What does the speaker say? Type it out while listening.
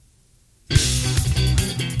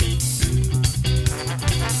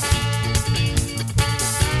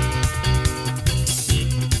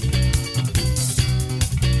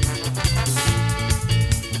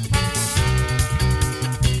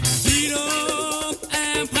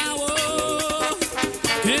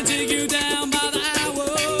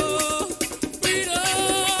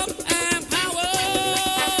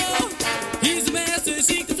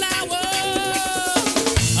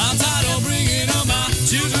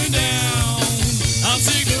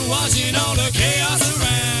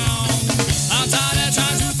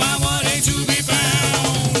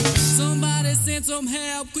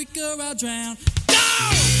drown. Go!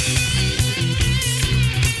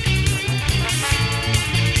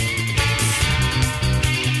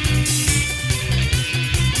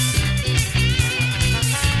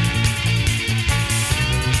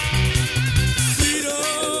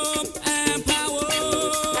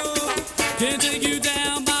 Can't take you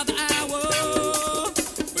down by the hour.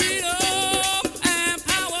 Freedom and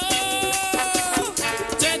power.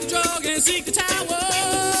 Take the drug and seek the tower.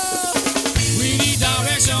 We need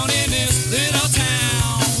direction in this little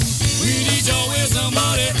town. We need your wisdom,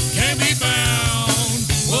 but it can't be found.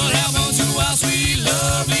 What happened to our sweet,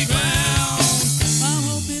 lovely ground? I'm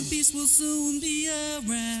hoping peace will soon be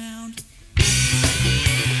around.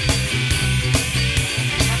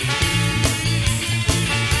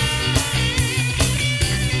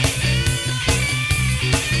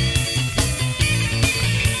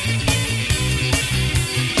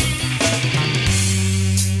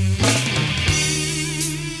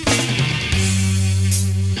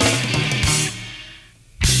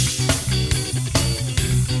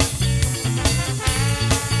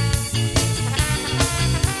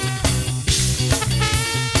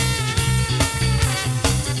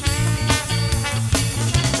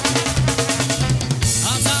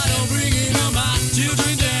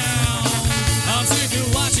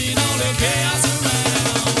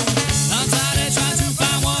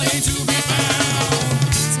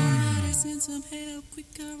 Some help,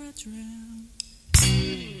 quick or I drown.